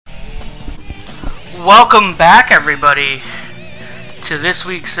Welcome back, everybody, to this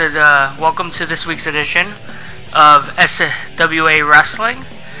week's welcome to this week's edition of SWA Wrestling.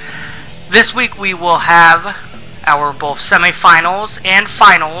 This week we will have our both semifinals and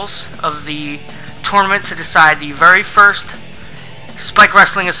finals of the tournament to decide the very first Spike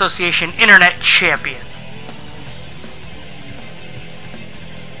Wrestling Association Internet Champion.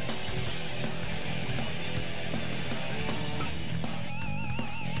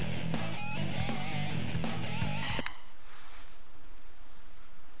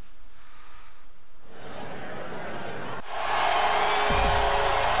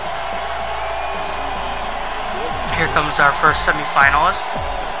 Here comes our first semifinalist,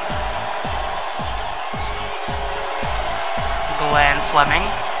 Glenn Fleming.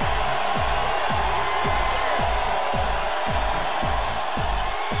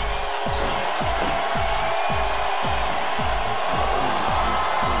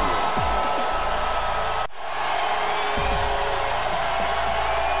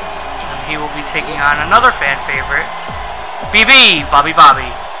 And he will be taking on another fan favorite, Bobby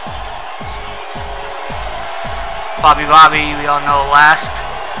Bobby. Bobby, we all know, last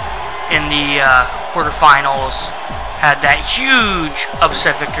in the quarterfinals had that huge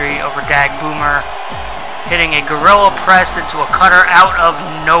upset victory over Dag Boomer, hitting a gorilla press into a cutter out of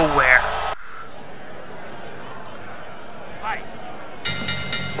nowhere.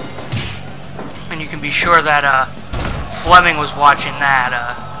 And you can be sure that Fleming was watching that,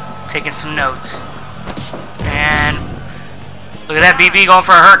 taking some notes. And look at that, BB going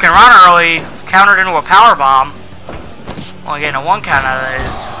for a Hurricane Run early, countered into a power bomb. Only getting a one count out of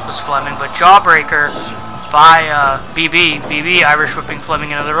that was Fleming, but jawbreaker by BB Irish whipping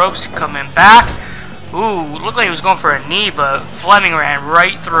Fleming into the ropes, coming back. Ooh, looked like he was going for a knee, but Fleming ran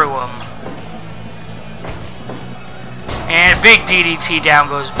right through him. And big DDT, down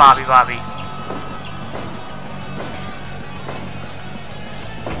goes Bobby.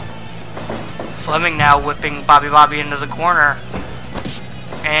 Fleming now whipping Bobby into the corner.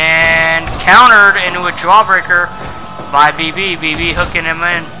 And countered into a jawbreaker by BB hooking him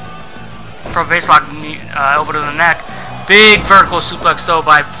in from facelock, elbow to the neck. Big vertical suplex though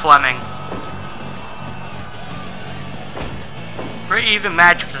by Fleming. Pretty even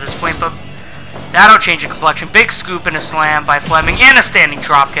match up to this point, but that'll change the complexion. Big scoop and a slam by Fleming and a standing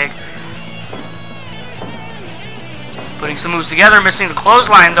dropkick. Putting some moves together, missing the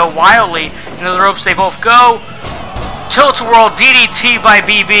clothesline though wildly. Into the ropes they both go. Tilt-a-whirl DDT by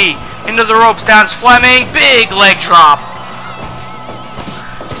BB. Into the ropes, down's Fleming. Big leg drop.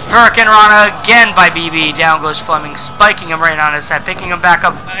 Hurricane Rana again by BB. Down goes Fleming, spiking him right on his head, picking him back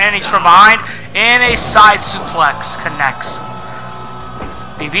up, and he's from behind. And a side suplex connects.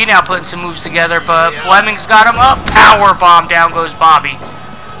 BB now putting some moves together, but Fleming's got him up. Power bomb, down goes Bobby.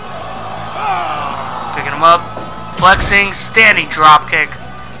 Picking him up, flexing, standing drop kick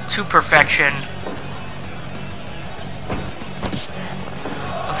to perfection.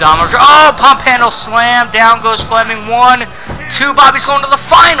 Oh, pump handle slam. Down goes Fleming. 1, 2. Bobby's going to the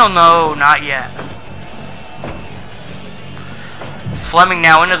final. No, not yet. Fleming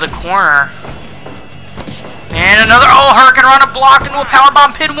now into the corner. And another, Hurricane Rana blocked into a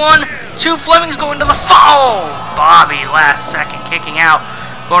powerbomb pin. 1, 2. Fleming's going to the fall. Bobby last second kicking out.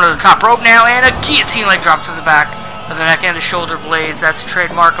 Going to the top rope now. And a guillotine leg drop to the back of the neck and the shoulder blades. That's a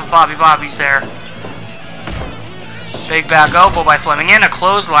trademark of Bobby's there. Big back elbow by Fleming and a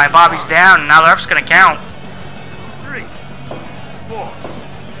clothesline. Bobby's down, and now the ref's gonna count. 3, 4,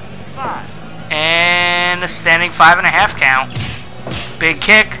 5. And a standing 5.5 count. Big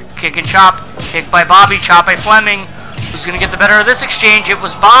kick and chop. Kick by Bobby, chop by Fleming. Who's gonna get the better of this exchange? It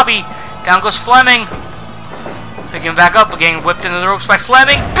was Bobby. Down goes Fleming. Picking back up, getting whipped into the ropes by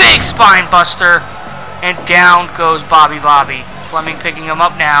Fleming. Big spine buster. And down goes Bobby. Fleming picking him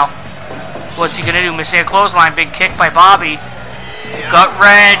up now. What's he gonna do? Missing a clothesline. Big kick by Bobby. Gut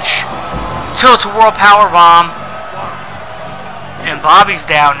wrench. Tilt-a-whirl powerbomb. And Bobby's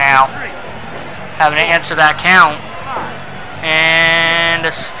down now. Having to answer that count. And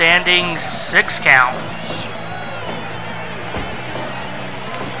a standing 6 count.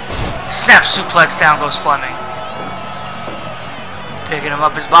 Snap suplex, down goes Fleming. Picking him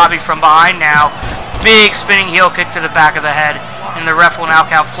up is Bobby from behind now. Big spinning heel kick to the back of the head. And the ref will now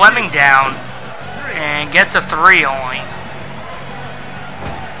count Fleming down and gets a 3 only.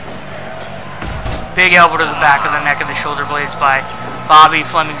 Big elbow to the back of the neck and the shoulder blades by Bobby.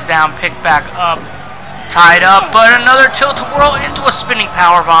 Fleming's down, picked back up, tied up, but another tilt-a-whirl into a spinning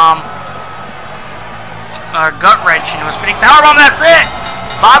powerbomb. Gut wrench into a spinning powerbomb. That's it.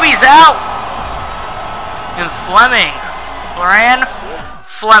 Bobby's out. And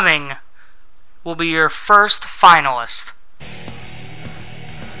Fleming will be your first finalist.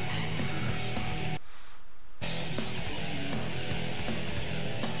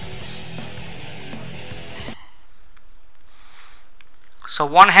 So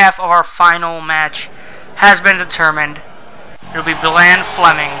one half of our final match has been determined. It'll be Bland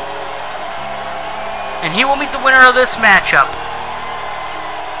Fleming. And he will meet the winner of this matchup.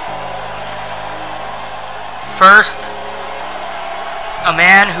 First, a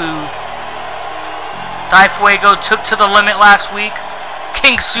man who Di Fuego took to the limit last week,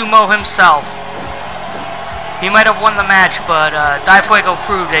 King Sumo himself. He might have won the match, but Di Fuego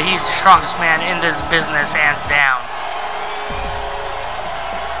proved that he's the strongest man in this business, hands down.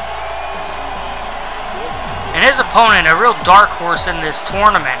 And his opponent, a real dark horse in this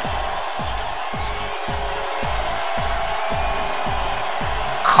tournament,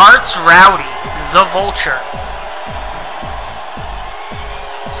 Karts Rowdy, the Vulture.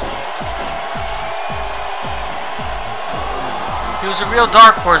 He was a real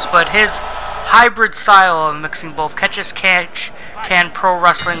dark horse, but his hybrid style of mixing both catch-as-catch-can pro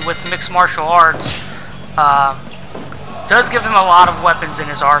wrestling with mixed martial arts does give him a lot of weapons in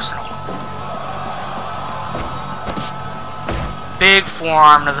his arsenal. Big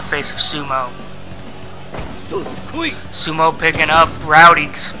forearm to the face of Sumo. Sumo picking up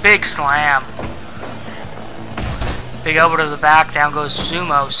Rowdy's big slam. Big elbow to the back, down goes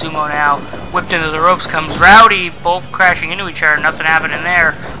Sumo. Sumo now whipped into the ropes, comes Rowdy, both crashing into each other, nothing happening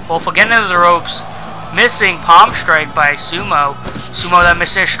there. Both again into the ropes, missing palm strike by Sumo. Sumo that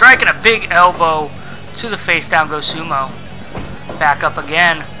missed their strike and a big elbow to the face, down goes Sumo. Back up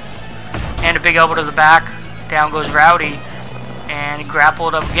again, and a big elbow to the back, down goes Rowdy. And he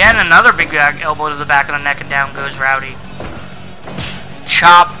grappled up again, another big elbow to the back of the neck, and down goes Rowdy.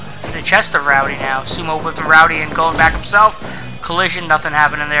 Chop to the chest of Rowdy now. Sumo whipping Rowdy and going back himself. Collision, nothing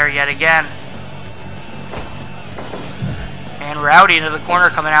happening there yet again. And Rowdy into the corner,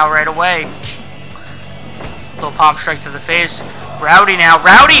 coming out right away. Little palm strike to the face. Rowdy now.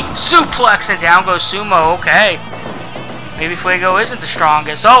 Rowdy suplex, and down goes Sumo. Okay. Maybe Fuego isn't the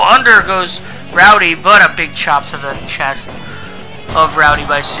strongest. Oh, under goes Rowdy, but a big chop to the chest of Rowdy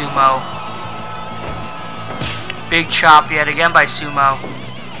by Sumo. Big chop yet again by Sumo.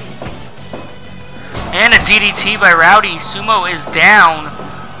 And a DDT by Rowdy. Sumo is down.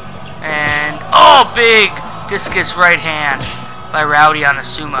 And, oh, big discus right hand by Rowdy on the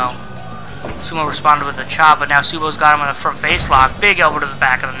Sumo. Sumo responded with a chop, but now Sumo's got him on the front face lock. Big elbow to the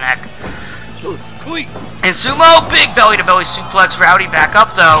back of the neck. And Sumo, big belly-to-belly suplex. Rowdy back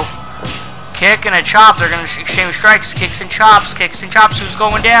up, though. Kick and a chop. They're going to exchange strikes. Kicks and chops. Kicks and chops. Who's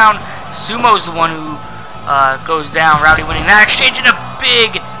going down? Sumo's the one who goes down. Rowdy winning that. Exchanging a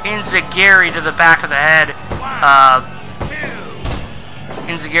big Enziguri to the back of the head.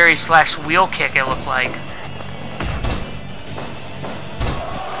 Enziguri slash wheel kick, it looked like.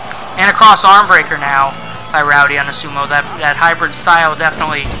 And a cross arm breaker now by Rowdy on the Sumo. That hybrid style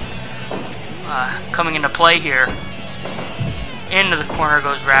definitely coming into play here. Into the corner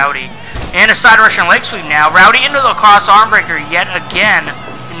goes Rowdy. And a side Russian leg sweep now. Rowdy into the cross arm breaker yet again.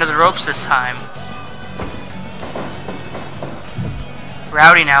 Into the ropes this time.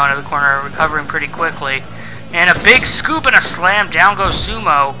 Rowdy now into the corner, recovering pretty quickly. And a big scoop and a slam. Down goes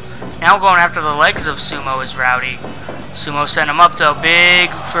Sumo. Now going after the legs of Sumo is Rowdy. Sumo sent him up though. Big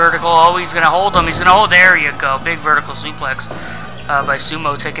vertical. Oh, he's going to hold him. He's going to hold. There you go. Big vertical suplex by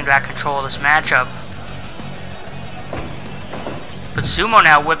Sumo, taking back control of this matchup. But Sumo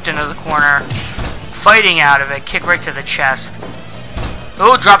now whipped into the corner, fighting out of it. Kick right to the chest.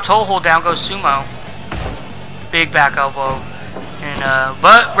 Oh, drop toe hold. Down goes Sumo. Big back elbow. And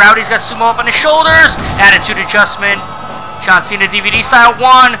but Rowdy's got Sumo up on his shoulders. Attitude adjustment. John Cena DVD style.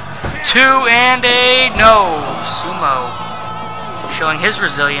 1, 2, and a no. Sumo showing his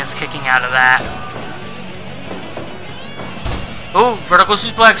resilience, kicking out of that. Oh, vertical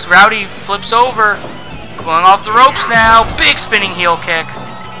suplex. Rowdy flips over. Going off the ropes now. Big spinning heel kick.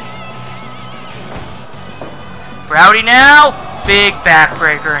 Rowdy now. Big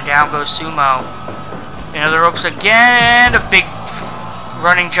backbreaker, and down goes Sumo. Into the ropes again. A big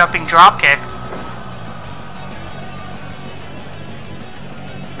running, jumping drop kick.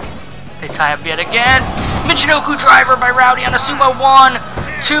 They tie up yet again. Michinoku driver by Rowdy on a Sumo. 1,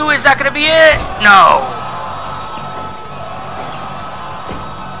 2. Is that going to be it? No.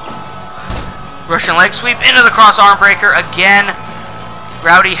 Russian leg sweep into the cross arm breaker again.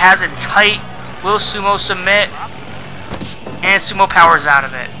 Rowdy has it tight. Will Sumo submit? And Sumo powers out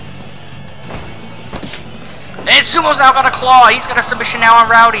of it. And Sumo's now got a claw. He's got a submission now on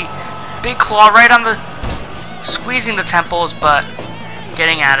Rowdy. Big claw right on the... squeezing the temples, but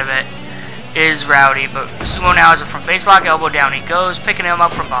getting out of it. is Rowdy, but Sumo now has a front face lock, elbow down he goes, picking him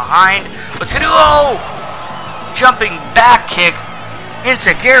up from behind. What's he do? Oh! Jumping back kick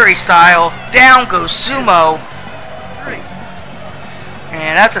into Gary style. Down goes Sumo.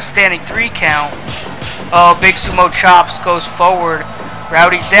 And that's a standing 3 count. Oh, big Sumo chops, goes forward.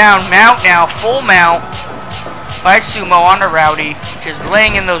 Rowdy's down. Mount now, full mount by Sumo onto Rowdy, just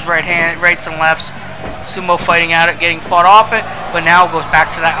laying in those rights and lefts. Sumo fighting at it, getting fought off it, but now goes back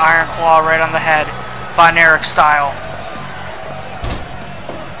to that iron claw right on the head, Von Erich style.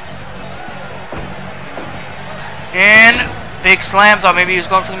 And big slams on. Maybe he was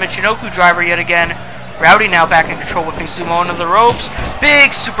going for the Michinoku driver yet again. Rowdy now back in control, whipping Sumo into the ropes.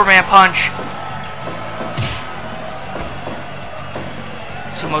 Big Superman punch.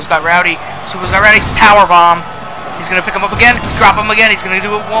 Sumo's got Rowdy. Power bomb. He's gonna pick him up again. Drop him again. He's gonna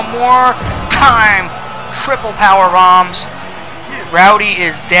do it one more time. Triple power bombs. Rowdy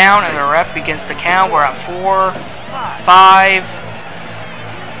is down, and the ref begins to count. We're at 4, 5.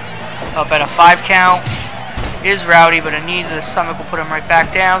 Up at a 5 count is Rowdy, but a knee to the stomach will put him right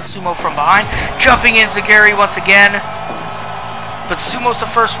back down. Sumo from behind, jumping into Gary once again, but Sumo's the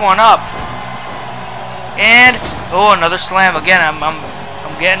first one up. And oh, another slam again. I'm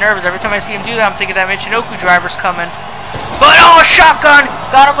getting nervous every time I see him do that. I'm thinking that Michinoku driver's coming. But oh, shotgun!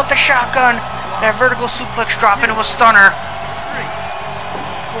 Got him with the shotgun. That vertical suplex drop into a stunner.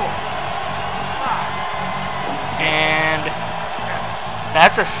 And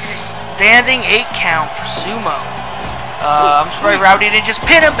that's a standing 8 count for Sumo. I'm surprised Rowdy didn't just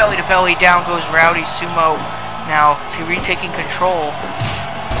pin him belly to belly. Down goes Rowdy. Sumo now retaking control.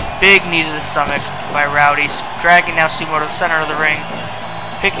 Big knee to the stomach by Rowdy. Dragging now Sumo to the center of the ring.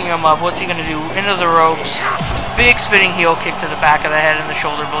 Picking him up. What's he going to do? Into the ropes. Big spinning heel kick to the back of the head and the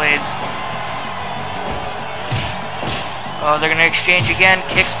shoulder blades. Oh, they're going to exchange again.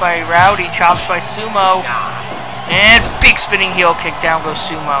 Kicks by Rowdy. Chops by Sumo. And big spinning heel kick. Down goes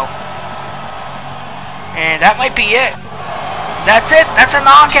Sumo. And that might be it. That's it. That's a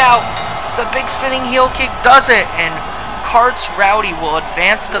knockout. The big spinning heel kick does it. And Carts Rowdy will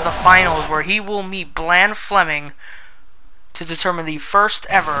advance to the finals, where he will meet Bland Fleming to determine the first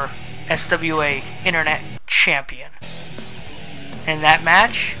ever SWA Internet champion. And that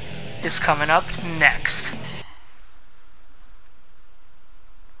match is coming up next.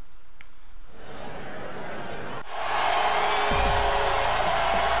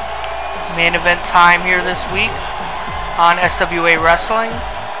 Main event time here this week on SWA Wrestling.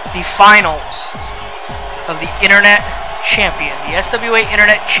 The finals of the Internet Champion, the SWA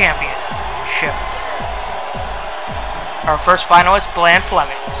Internet Championship. Our first finalist, Bland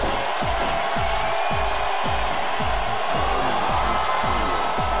Fleming.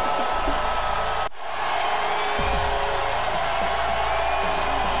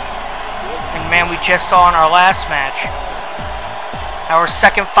 And man, we just saw in our last match our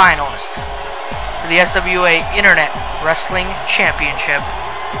second finalist for the SWA Internet Wrestling Championship,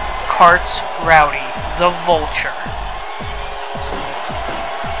 Carts Rowdy, the Vulture.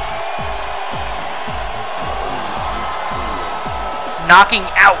 Knocking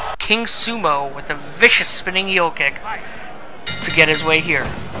out King Sumo with a vicious spinning heel kick to get his way here.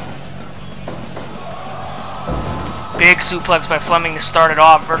 Big suplex by Fleming to start it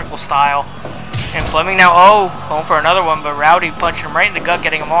off, vertical style. And Fleming now, going for another one, but Rowdy punching him right in the gut,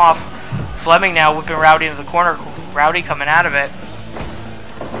 getting him off. Fleming now whipping Rowdy into the corner. Rowdy coming out of it.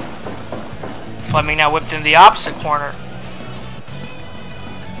 Fleming now whipped into the opposite corner.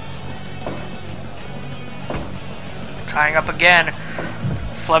 Tying up again.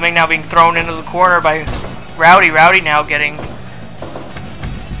 Fleming now being thrown into the corner by Rowdy. Rowdy now getting...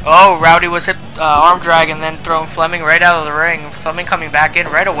 Oh, Rowdy was hit arm drag and then throwing Fleming right out of the ring. Fleming coming back in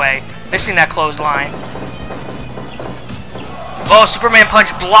right away. Missing that clothesline. Oh, Superman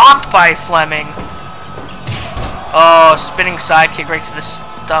punch blocked by Fleming. Oh, spinning sidekick right to the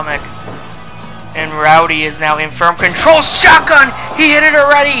stomach. And Rowdy is now in firm control. Shotgun! He hit it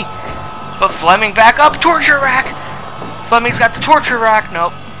already! But Fleming back up. Torture rack! Fleming's got the torture rack.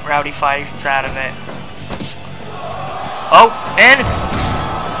 Nope. Rowdy fights out of it. Oh, and...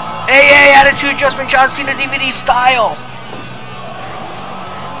 AA Attitude Adjustment John Cena DVD style.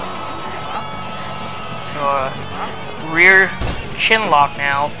 Rear chin lock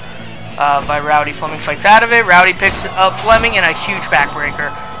now by Rowdy. Fleming fights out of it. Rowdy picks up Fleming in a huge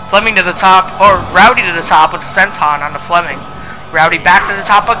backbreaker. Fleming to the top, or Rowdy to the top with a senton on the Fleming. Rowdy back to the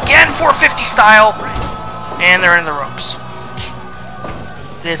top again, 450 style. And they're in the ropes.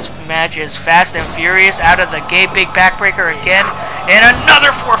 This match is fast and furious. Out of the gate, big backbreaker again. And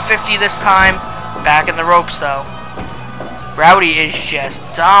another 450 this time. Back in the ropes though. Rowdy is just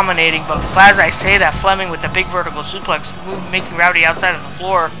dominating, but as I say that, Fleming with the big vertical suplex, making Rowdy outside of the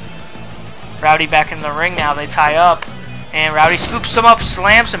floor. Rowdy back in the ring now, they tie up. And Rowdy scoops him up,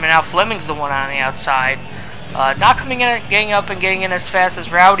 slams him, and now Fleming's the one on the outside. Not coming in, getting up and getting in as fast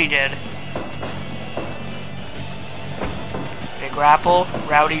as Rowdy did. Big grapple,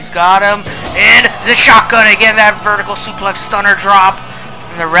 Rowdy's got him. And the shotgun again, that vertical suplex stunner drop.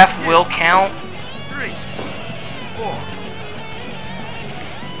 And the ref will count. 3, 4.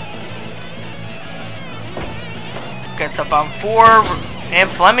 Gets up on 4, and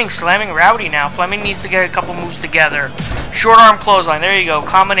Fleming slamming Rowdy now. Fleming needs to get a couple moves together. Short arm clothesline, there you go.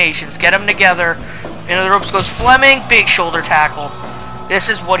 Combinations, get them together. Into the ropes goes Fleming, big shoulder tackle. This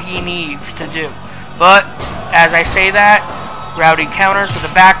is what he needs to do. But, as I say that, Rowdy counters with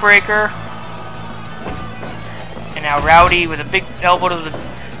a backbreaker. And now Rowdy with a big elbow to the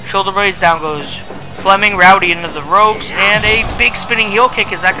shoulder blades. Down goes Fleming, Rowdy into the ropes. And a big spinning heel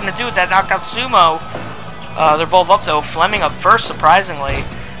kick. Is that going to do it? That knocked out Sumo. They're both up though. Fleming up first, surprisingly.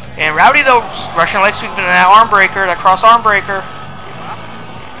 And Rowdy though, Russian leg sweep into that arm breaker, that cross arm breaker.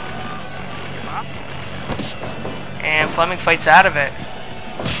 And Fleming fights out of it.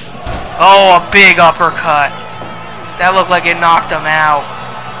 Oh, a big uppercut. That looked like it knocked him out.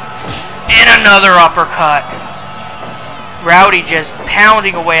 And another uppercut. Rowdy just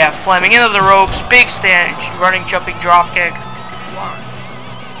pounding away at Fleming into the ropes. Big stand, running, jumping drop kick.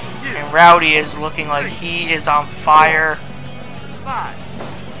 And Rowdy is looking like he is on fire. 5,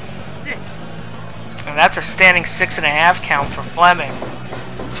 6. And that's a standing 6.5 count for Fleming.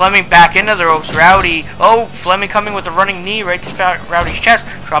 Fleming back into the ropes. Rowdy. Oh, Fleming coming with a running knee right to Rowdy's chest.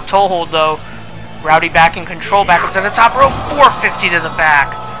 Drop toe hold though. Rowdy back in control. Back up to the top rope. 450 to the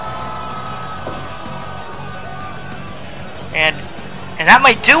back. And that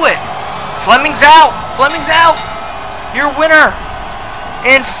might do it. Fleming's out. Fleming's out. Your winner.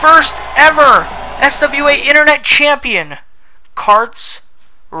 And first ever SWA Internet Champion, Carts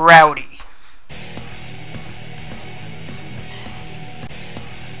Rowdy.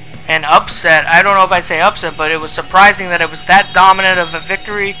 An upset, I don't know if I'd say upset, but it was surprising that it was that dominant of a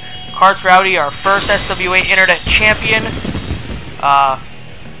victory. Carts Rowdy, our first SWA Internet Champion.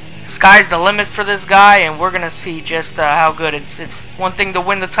 Sky's the limit for this guy, and we're going to see just how good. It's one thing to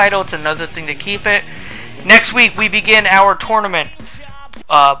win the title, it's another thing to keep it. Next week, we begin our tournament.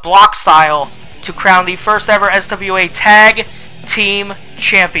 Block style to crown the first ever SWA Tag Team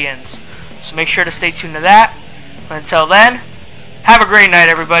Champions. So make sure to stay tuned to that. Until then, have a great night,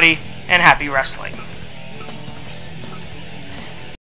 everybody, and happy wrestling.